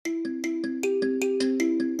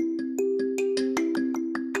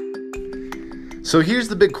So here's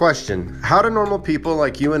the big question. How do normal people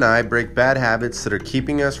like you and I break bad habits that are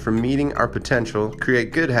keeping us from meeting our potential,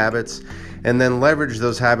 create good habits, and then leverage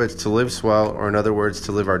those habits to live swell, or in other words,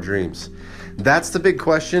 to live our dreams? That's the big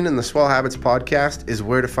question, and the Swell Habits podcast is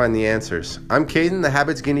where to find the answers. I'm Caden, the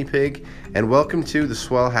Habits Guinea Pig, and welcome to the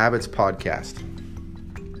Swell Habits podcast.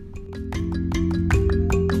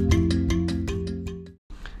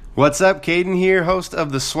 What's up? Caden here, host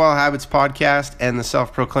of the Swell Habits podcast and the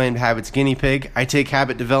self-proclaimed Habits Guinea Pig. I take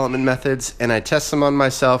habit development methods and I test them on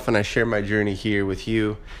myself, and I share my journey here with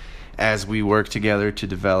you as we work together to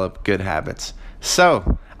develop good habits.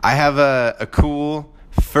 So, I have a cool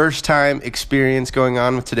first-time experience going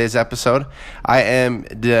on with today's episode. I am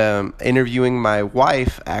interviewing my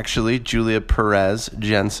wife, actually, Julia Perez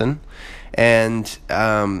Jensen, and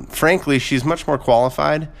frankly, she's much more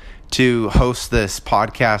qualified to host this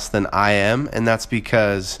podcast than I am, and that's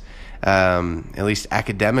because, at least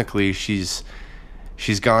academically, she's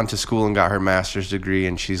gone to school and got her master's degree,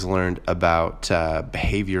 and she's learned about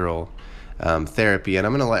behavioral therapy, and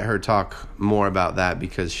I'm going to let her talk more about that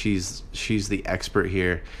because she's the expert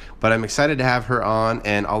here. But I'm excited to have her on,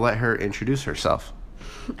 and I'll let her introduce herself.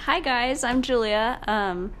 Hi guys, I'm Julia.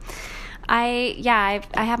 I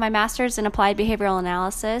have my master's in applied behavioral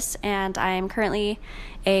analysis, and I am currently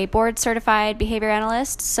a board certified behavior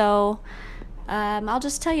analyst. So I'll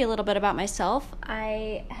just tell you a little bit about myself.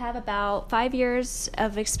 I have about 5 years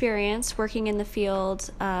of experience working in the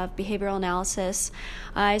field of behavioral analysis.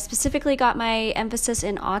 I specifically got my emphasis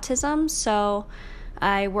in autism, so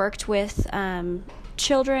I worked with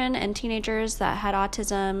children and teenagers that had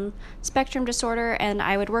autism spectrum disorder, and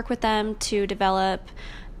I would work with them to develop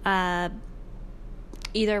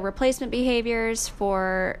either replacement behaviors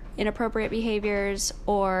for inappropriate behaviors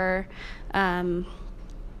or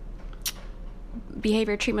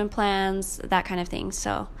behavior treatment plans, that kind of thing.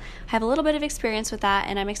 So I have a little bit of experience with that,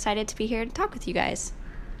 and I'm excited to be here to talk with you guys.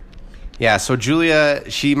 Yeah, so Julia,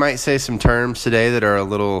 she might say some terms today that are a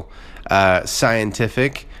little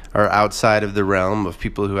scientific or outside of the realm of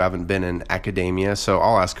people who haven't been in academia, so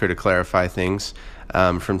I'll ask her to clarify things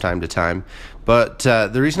from time to time. But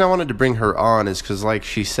the reason I wanted to bring her on is because, like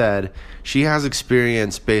she said, she has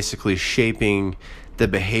experience basically shaping the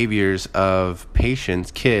behaviors of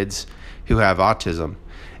patients, kids who have autism.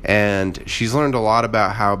 And she's learned a lot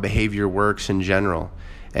about how behavior works in general.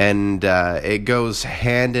 And it goes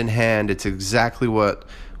hand in hand. It's exactly what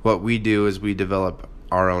we do as we develop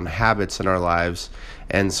our own habits in our lives.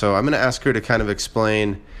 And so I'm going to ask her to kind of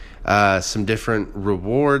explain some different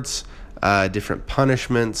rewards, different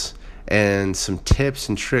punishments, and some tips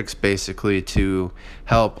and tricks basically to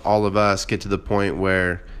help all of us get to the point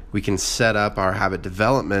where we can set up our habit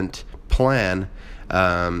development plan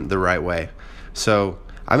the right way. So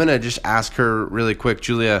I'm going to just ask her really quick,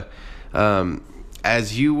 Julia,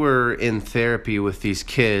 as you were in therapy with these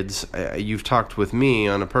kids, you've talked with me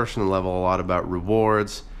on a personal level a lot about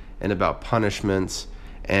rewards and about punishments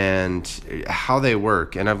and how they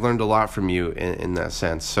work, and I've learned a lot from you in that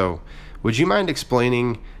sense. So would you mind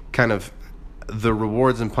explaining kind of the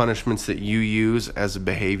rewards and punishments that you use as a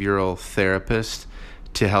behavioral therapist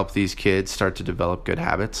to help these kids start to develop good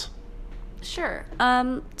habits? Sure.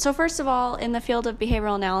 So first of all, in the field of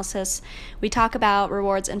behavioral analysis, we talk about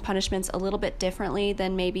rewards and punishments a little bit differently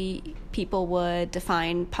than maybe people would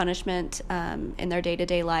define punishment in their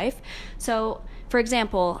day-to-day life. So, for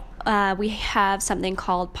example, we have something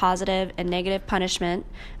called positive and negative punishment,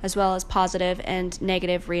 as well as positive and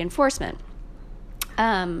negative reinforcement.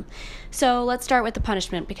 So let's start with the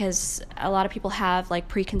punishment, because a lot of people have like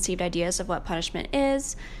preconceived ideas of what punishment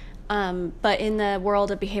is. But in the world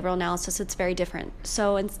of behavioral analysis, it's very different.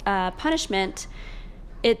 So in punishment,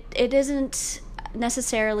 it isn't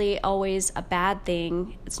necessarily always a bad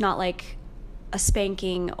thing. It's not like a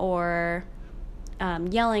spanking or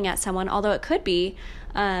yelling at someone, although it could be.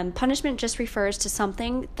 Punishment just refers to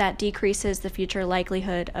something that decreases the future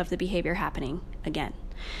likelihood of the behavior happening again.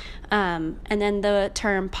 And then the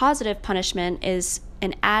term positive punishment is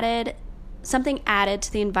something added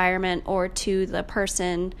to the environment or to the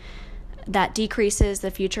person that decreases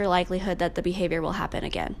the future likelihood that the behavior will happen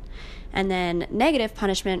again. And then negative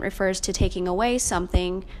punishment refers to taking away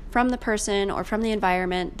something from the person or from the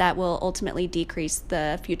environment that will ultimately decrease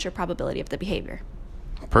the future probability of the behavior.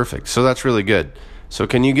 Perfect. So that's really good. So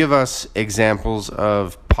can you give us examples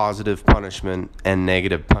of positive punishment and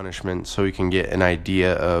negative punishment so we can get an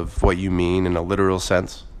idea of what you mean in a literal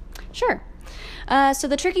sense? Sure. So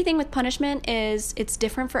the tricky thing with punishment is it's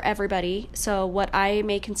different for everybody. So what I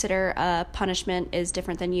may consider a punishment is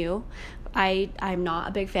different than you. I'm not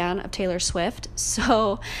a big fan of Taylor Swift.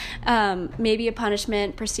 So maybe a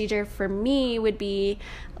punishment procedure for me would be,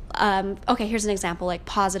 okay, here's an example, like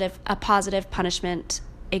a positive punishment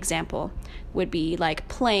example would be like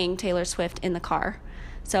playing Taylor Swift in the car.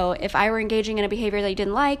 So if I were engaging in a behavior that you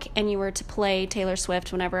didn't like and you were to play Taylor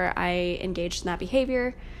Swift whenever I engaged in that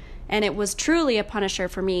behavior, and it was truly a punisher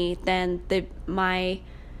for me, then my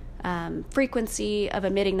frequency of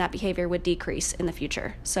emitting that behavior would decrease in the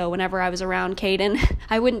future. So whenever I was around Caden,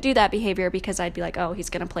 I wouldn't do that behavior because I'd be like, oh, he's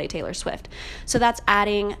going to play Taylor Swift. So that's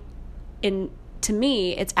to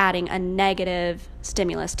me, it's adding a negative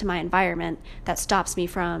stimulus to my environment that stops me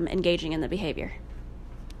from engaging in the behavior.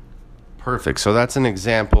 Perfect. So that's an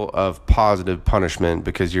example of positive punishment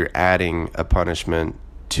because you're adding a punishment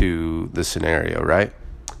to the scenario, right?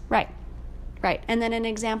 Right. And then an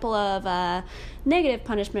example of a negative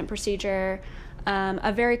punishment procedure,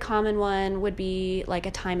 a very common one would be like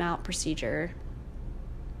a timeout procedure.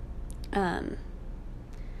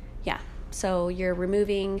 So you're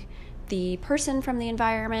removing the person from the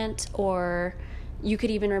environment, or you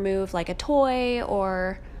could even remove like a toy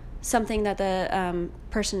or something that the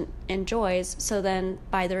person enjoys. So then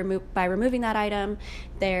by removing that item,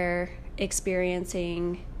 they're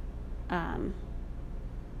experiencing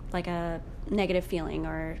like a negative feeling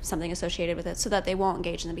or something associated with it, so that they won't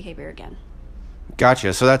engage in the behavior again.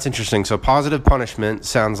 Gotcha. So that's interesting. So positive punishment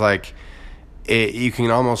sounds like you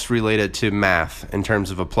can almost relate it to math in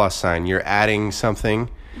terms of a plus sign. You're adding something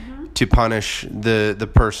to punish the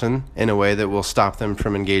person in a way that will stop them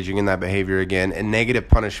from engaging in that behavior again. And negative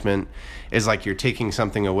punishment is like you're taking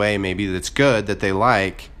something away maybe that's good that they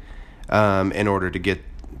like in order to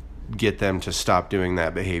get them to stop doing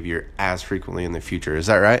that behavior as frequently in the future. Is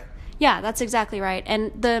that right? Yeah, that's exactly right.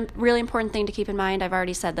 And the really important thing to keep in mind, I've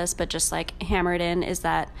already said this, but just like hammer it in, is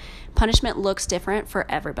that punishment looks different for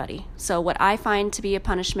everybody. So what I find to be a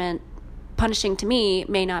punishing to me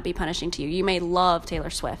may not be punishing to you. You may love Taylor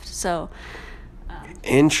Swift. So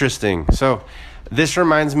interesting. So this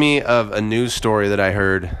reminds me of a news story that I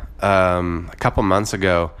heard a couple months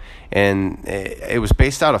ago, and it was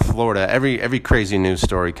based out of Florida. Every crazy news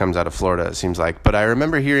story comes out of Florida, it seems like. But I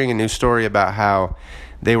remember hearing a news story about how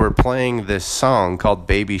they were playing this song called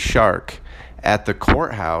Baby Shark at the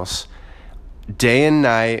courthouse day and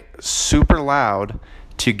night, super loud,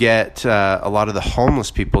 to get a lot of the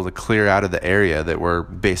homeless people to clear out of the area that were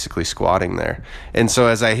basically squatting there. And so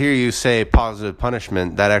as I hear you say positive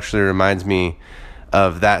punishment, that actually reminds me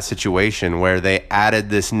of that situation where they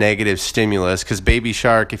added this negative stimulus, because Baby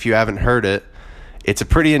Shark, if you haven't heard it, it's a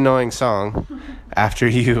pretty annoying song after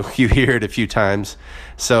you hear it a few times.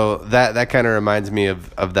 So that kind of reminds me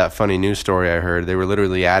of that funny news story I heard. They were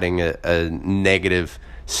literally adding a negative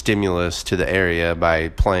stimulus to the area by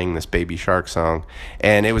playing this Baby Shark song,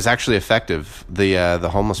 and it was actually effective. The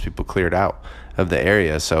homeless people cleared out of the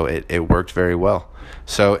area, so it worked very well.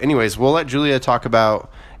 So anyways, we'll let Julia talk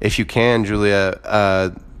about, if you can, Julia,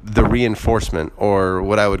 the reinforcement, or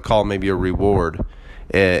what I would call maybe a reward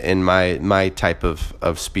in my type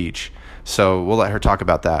of speech. So we'll let her talk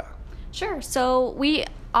about that. Sure. So we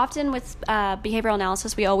often with behavioral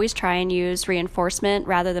analysis, we always try and use reinforcement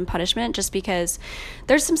rather than punishment, just because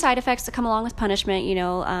there's some side effects that come along with punishment.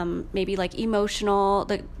 Maybe like emotional,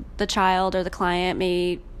 the child or the client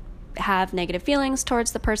may have negative feelings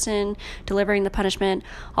towards the person delivering the punishment.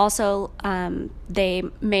 Also, they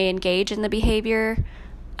may engage in the behavior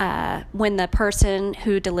when the person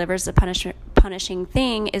who delivers the punishing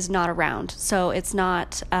thing is not around. So it's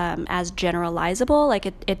not as generalizable, like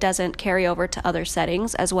it doesn't carry over to other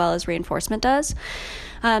settings as well as reinforcement does.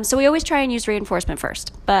 So we always try and use reinforcement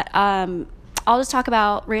first, but I'll just talk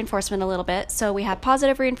about reinforcement a little bit. So we have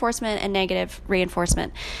positive reinforcement and negative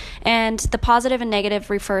reinforcement. And the positive and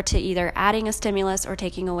negative refer to either adding a stimulus or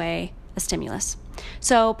taking away a stimulus.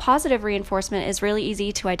 So positive reinforcement is really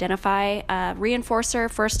easy to identify.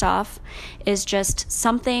 Reinforcer, first off, is just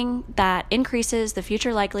something that increases the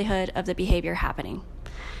future likelihood of the behavior happening.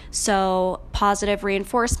 So positive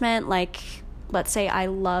reinforcement, like let's say I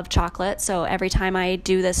love chocolate, so every time I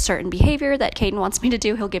do this certain behavior that Caden wants me to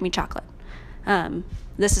do, he'll give me chocolate.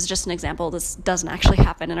 This is just an example. This doesn't actually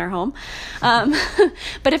happen in our home.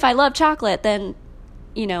 But if I love chocolate, then,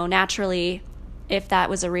 naturally, if that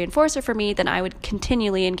was a reinforcer for me, then I would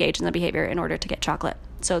continually engage in the behavior in order to get chocolate.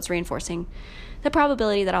 So it's reinforcing the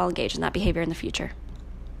probability that I'll engage in that behavior in the future.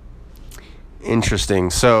 Interesting.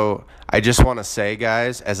 So I just want to say,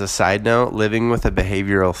 guys, as a side note, living with a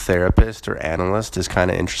behavioral therapist or analyst is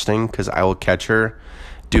kind of interesting, because I will catch her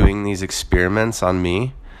doing these experiments on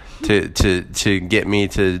me to get me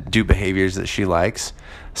to do behaviors that she likes.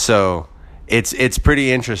 So It's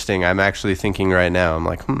pretty interesting. I'm actually thinking right now. I'm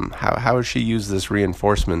like, how would she use this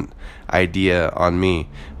reinforcement idea on me?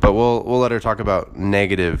 But we'll let her talk about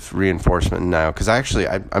negative reinforcement now, because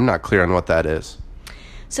I'm not clear on what that is.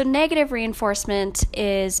 So negative reinforcement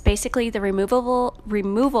is basically the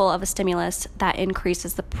removal of a stimulus that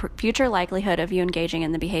increases the future likelihood of you engaging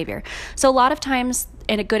in the behavior. So a lot of times,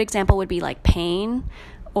 and a good example would be like pain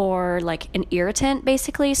or like an irritant,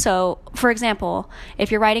 basically. So for example,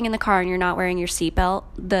 if you're riding in the car and you're not wearing your seatbelt,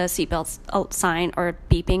 the seatbelt sign or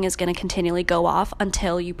beeping is going to continually go off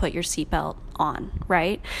until you put your seatbelt on,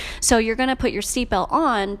 right? So you're going to put your seatbelt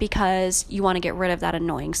on because you want to get rid of that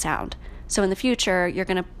annoying sound. So in the future, you're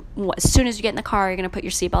going to, as soon as you get in the car, you're going to put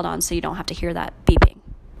your seatbelt on so you don't have to hear that beeping,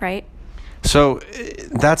 right? So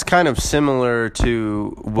that's kind of similar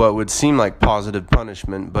to what would seem like positive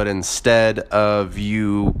punishment, but instead of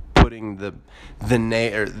you putting the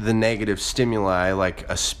negative stimuli, like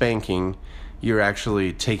a spanking, you're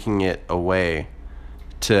actually taking it away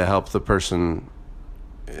to help the person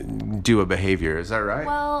do a behavior. Is that right?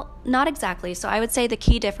 Well, not exactly. So I would say the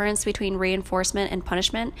key difference between reinforcement and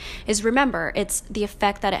punishment is, remember, it's the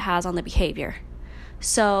effect that it has on the behavior.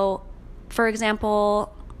 So, for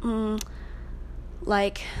example,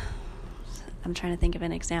 like, I'm trying to think of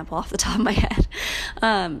an example off the top of my head.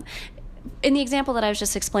 In the example that I was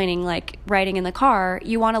just explaining, like riding in the car,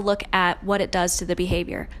 you want to look at what it does to the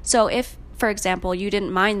behavior. So if, for example, you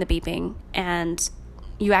didn't mind the beeping and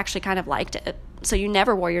you actually kind of liked it, so you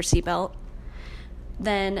never wore your seatbelt,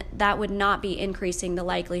 then that would not be increasing the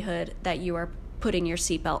likelihood that you are putting your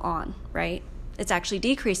seatbelt on, right? It's actually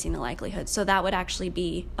decreasing the likelihood. So that would actually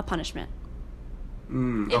be a punishment.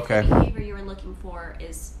 Okay. If the behavior you were looking for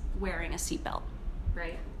is wearing a seatbelt,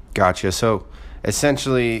 right? Gotcha. So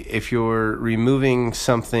essentially, if you're removing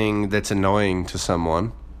something that's annoying to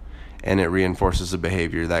someone and it reinforces the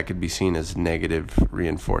behavior, that could be seen as negative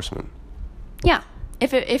reinforcement. Yeah.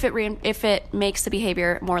 If it makes the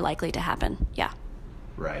behavior more likely to happen, yeah.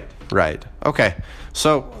 Right. Okay.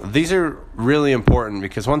 So these are really important,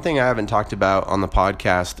 because one thing I haven't talked about on the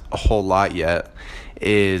podcast a whole lot yet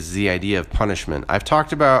is the idea of punishment. I've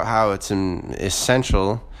talked about how it's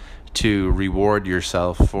essential to reward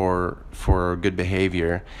yourself for good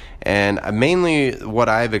behavior, and mainly what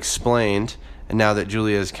I've explained, and now that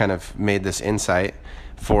Julia has kind of made this insight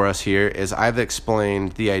for us here, is I've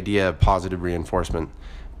explained the idea of positive reinforcement,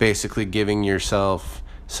 basically giving yourself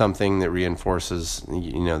something that reinforces,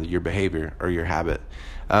 your behavior or your habit.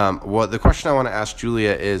 The question I want to ask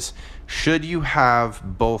Julia is, should you have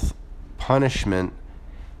both punishment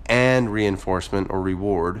and reinforcement or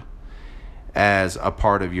reward as a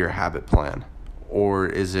part of your habit plan, or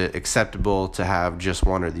is it acceptable to have just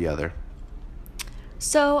one or the other?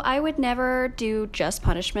 So I would never do just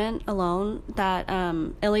punishment alone. That,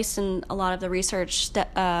 at least in a lot of the research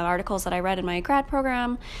articles that I read in my grad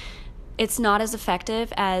program, it's not as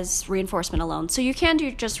effective as reinforcement alone. So you can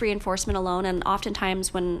do just reinforcement alone, and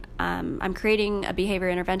oftentimes when I'm creating a behavior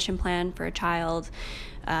intervention plan for a child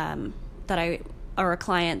or a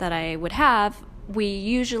client that I would have, we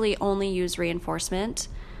usually only use reinforcement,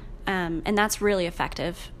 and that's really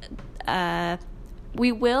effective.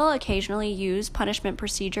 We will occasionally use punishment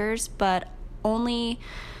procedures, but only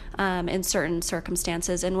in certain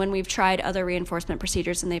circumstances, and when we've tried other reinforcement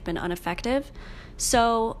procedures and they've been ineffective.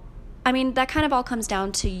 So, I mean, that kind of all comes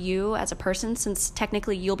down to you as a person, since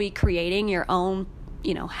technically you'll be creating your own,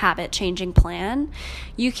 habit-changing plan.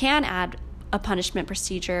 You can add a punishment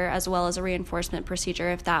procedure as well as a reinforcement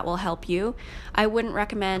procedure if that will help you. I wouldn't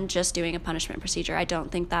recommend just doing a punishment procedure. I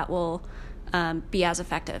don't think that will be as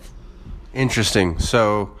effective. Interesting.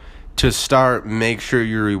 So to start, make sure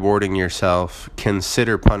you're rewarding yourself.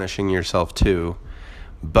 Consider punishing yourself too.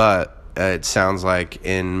 But it sounds like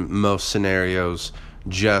in most scenarios,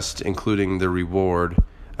 just including the reward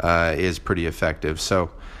is pretty effective.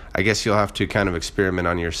 So I guess you'll have to kind of experiment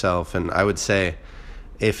on yourself. And I would say,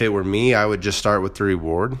 if it were me, I would just start with the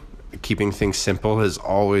reward. Keeping things simple is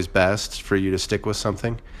always best for you to stick with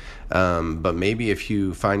something. But maybe if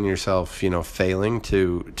you find yourself, failing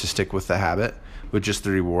to stick with the habit with just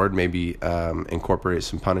the reward, maybe incorporate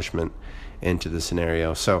some punishment into the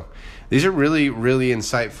scenario. So these are really, really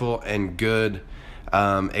insightful and good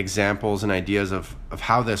examples and ideas of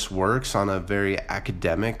how this works on a very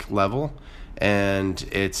academic level. And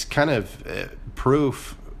it's kind of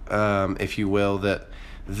proof, if you will, that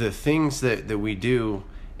the things that we do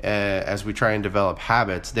as we try and develop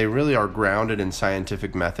habits, they really are grounded in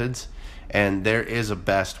scientific methods, and there is a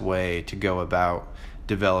best way to go about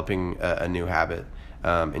developing a new habit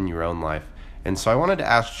in your own life. And so I wanted to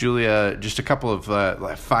ask Julia just a couple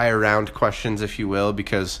of fire round questions, if you will,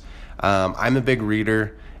 because I'm a big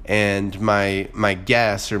reader, and my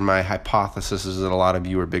guess or my hypothesis is that a lot of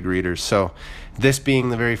you are big readers. So this being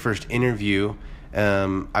the very first interview,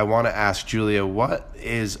 I want to ask Julia, what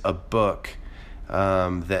is a book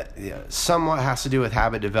that somewhat has to do with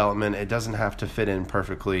habit development? It doesn't have to fit in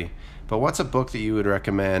perfectly, but what's a book that you would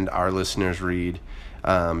recommend our listeners read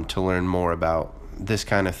to learn more about this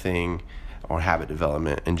kind of thing or habit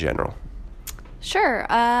development in general? Sure.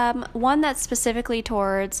 One that's specifically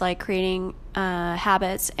towards like creating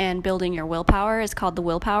habits and building your willpower is called The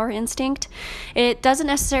Willpower Instinct. It doesn't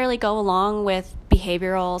necessarily go along with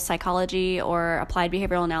behavioral psychology or applied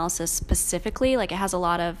behavioral analysis specifically. Like, it has a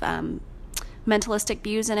lot of mentalistic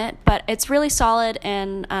views in it, but it's really solid,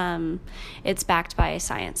 and it's backed by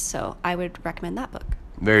science. So I would recommend that book.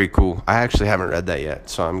 Very cool. I actually haven't read that yet,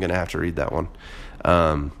 so I'm going to have to read that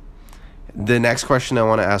one. The next question I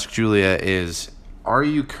want to ask Julia is, are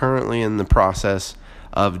you currently in the process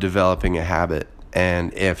of developing a habit?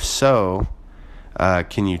 And if so,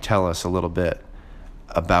 can you tell us a little bit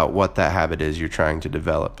about what that habit is you're trying to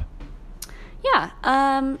develop?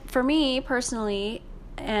 Yeah. For me personally,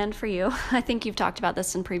 and for you, I think you've talked about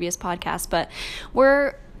this in previous podcasts, but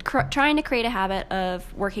we're trying to create a habit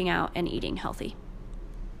of working out and eating healthy.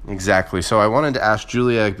 Exactly. So I wanted to ask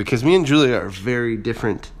Julia, because me and Julia are very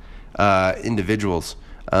different individuals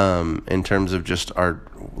in terms of just our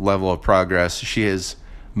level of progress. She is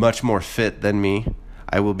much more fit than me.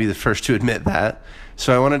 I will be the first to admit that.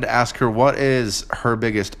 So I wanted to ask her, what is her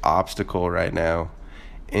biggest obstacle right now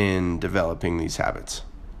in developing these habits?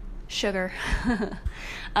 Sugar.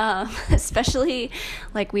 Especially,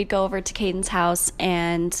 like, we'd go over to Caden's house,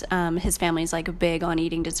 and his family's like big on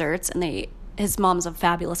eating desserts, and his mom's a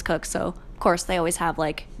fabulous cook, so of course they always have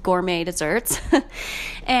like gourmet desserts.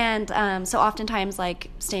 And so oftentimes, like,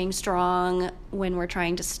 staying strong when we're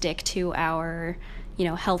trying to stick to our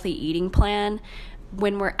healthy eating plan,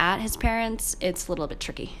 when we're at his parents', it's a little bit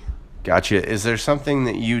tricky. Gotcha. Is there something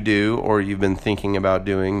that you do or you've been thinking about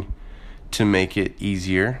doing to make it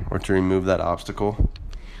easier or to remove that obstacle?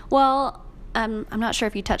 Well, I'm not sure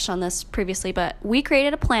if you touched on this previously, but we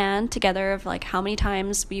created a plan together of like how many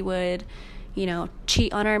times we would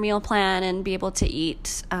cheat on our meal plan and be able to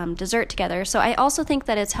eat dessert together. So I also think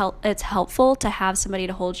that it's helpful to have somebody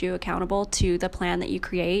to hold you accountable to the plan that you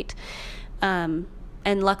create.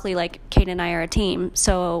 And luckily, like, Kate and I are a team,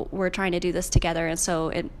 so we're trying to do this together. And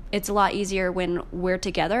so it's a lot easier when we're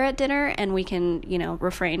together at dinner and we can,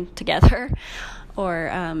 refrain together or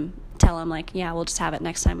tell them, like, yeah, we'll just have it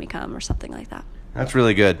next time we come or something like that. That's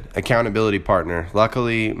really good. Accountability partner.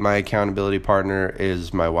 Luckily, my accountability partner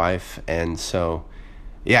is my wife. And so,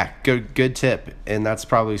 yeah, good tip. And that's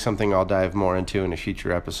probably something I'll dive more into in a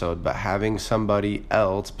future episode. But having somebody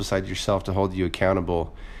else besides yourself to hold you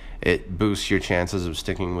accountable, it boosts your chances of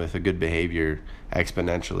sticking with a good behavior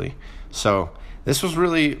exponentially. So this was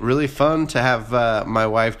really, really fun to have my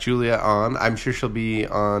wife, Julia, on. I'm sure she'll be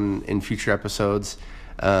on in future episodes,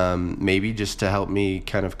 maybe just to help me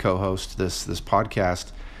kind of co-host this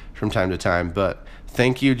podcast from time to time. But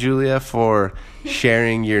thank you, Julia, for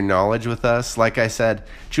sharing your knowledge with us. Like I said,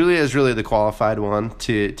 Julia is really the qualified one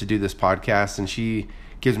to do this podcast, and she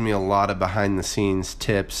gives me a lot of behind-the-scenes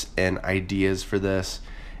tips and ideas for this,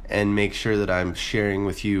 and make sure that I'm sharing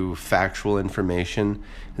with you factual information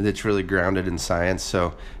that's really grounded in science.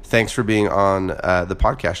 So thanks for being on the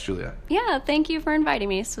podcast, Julia. Yeah, thank you for inviting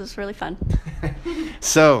me. This was really fun.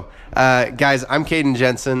 So, guys, I'm Caden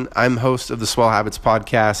Jensen. I'm host of the Swell Habits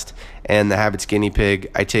podcast and the Habits Guinea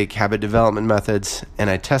Pig. I take habit development methods and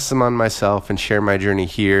I test them on myself and share my journey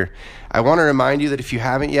here. I want to remind you that if you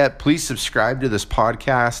haven't yet, please subscribe to this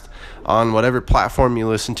podcast on whatever platform you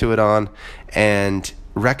listen to it on, and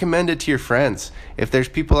recommend it to your friends. If there's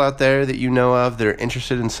people out there that you know of that are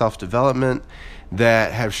interested in self-development,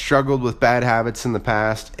 that have struggled with bad habits in the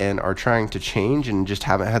past and are trying to change and just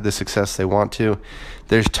haven't had the success they want to,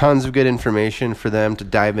 there's tons of good information for them to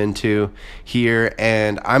dive into here.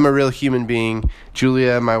 And I'm a real human being.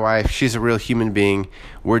 Julia, my wife, she's a real human being.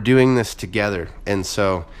 We're doing this together. And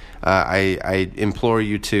so I implore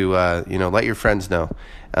you to let your friends know.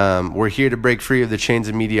 We're here to break free of the chains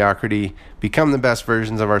of mediocrity, become the best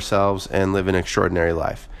versions of ourselves, and live an extraordinary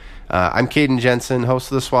life. I'm Caden Jensen,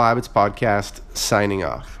 host of the Swell Habits podcast, signing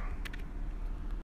off.